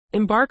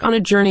Embark on a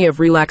journey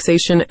of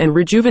relaxation and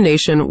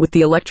rejuvenation with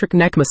the electric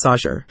neck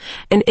massager,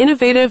 an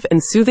innovative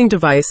and soothing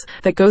device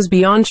that goes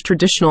beyond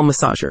traditional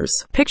massagers.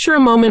 Picture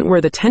a moment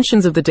where the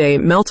tensions of the day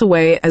melt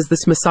away as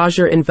this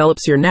massager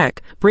envelops your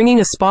neck, bringing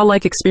a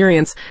spa-like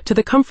experience to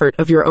the comfort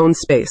of your own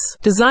space.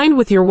 Designed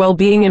with your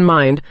well-being in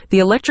mind, the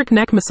electric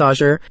neck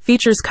massager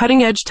features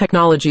cutting-edge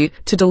technology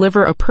to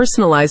deliver a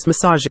personalized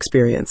massage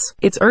experience.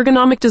 Its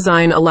ergonomic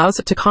design allows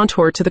it to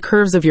contour to the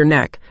curves of your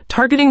neck,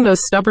 targeting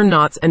those stubborn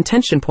knots and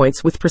tension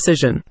points with precision.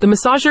 The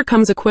massager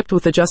comes equipped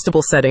with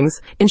adjustable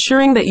settings,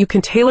 ensuring that you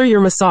can tailor your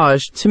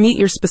massage to meet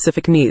your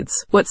specific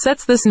needs. What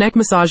sets this neck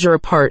massager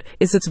apart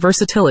is its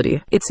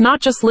versatility. It's not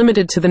just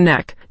limited to the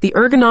neck. The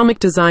ergonomic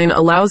design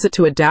allows it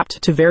to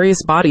adapt to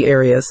various body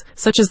areas,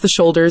 such as the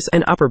shoulders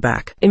and upper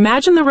back.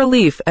 Imagine the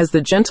relief as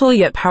the gentle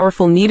yet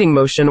powerful kneading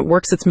motion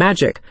works its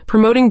magic,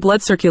 promoting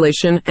blood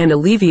circulation and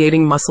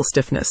alleviating muscle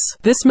stiffness.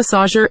 This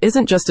massager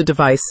isn't just a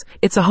device,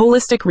 it's a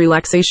holistic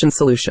relaxation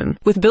solution.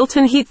 With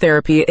built-in heat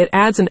therapy, it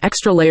adds an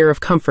extra layer of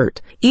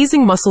comfort,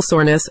 easing muscle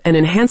soreness and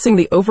enhancing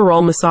the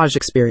overall massage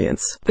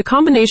experience. The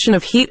combination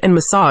of heat and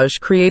massage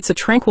creates a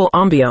tranquil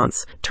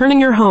ambiance,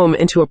 turning your home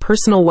into a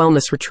personal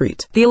wellness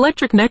retreat. The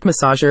electric neck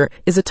massager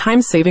is a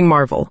time-saving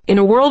marvel. In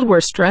a world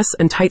where stress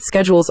and tight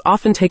schedules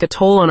often take a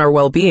toll on our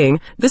well-being,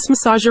 this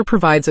massager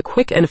provides a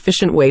quick and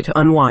efficient way to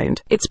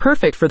unwind. It's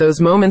perfect for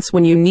those moments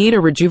when you need a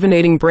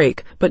rejuvenating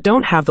break but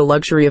don't have the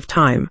luxury of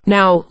time.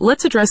 Now,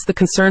 let's address the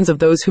concerns of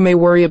those who may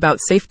worry about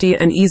safety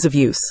and ease of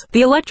use.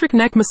 The electric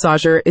neck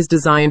massager is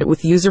designed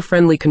with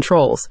user-friendly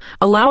controls,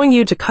 allowing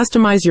you to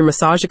customize your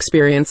massage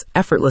experience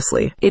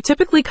effortlessly. It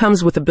typically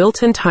comes with a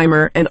built-in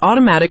timer and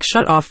automatic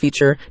shut-off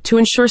feature to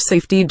ensure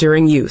safety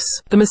during use.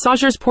 The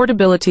massager's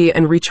portability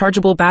and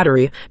rechargeable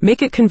battery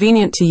make it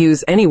convenient to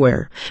use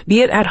anywhere,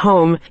 be it at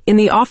home, in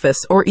the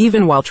office, or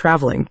even while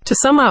traveling. To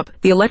sum up,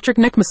 the electric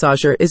neck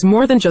massager is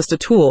more than just a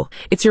tool,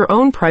 it's your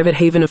own private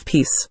haven of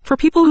peace. For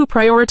people who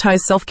prioritize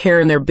self-care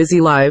in their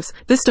busy lives,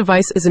 this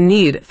device is a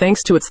need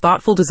thanks to its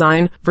thoughtful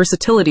design,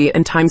 versatility,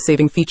 and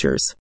time-saving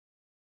features.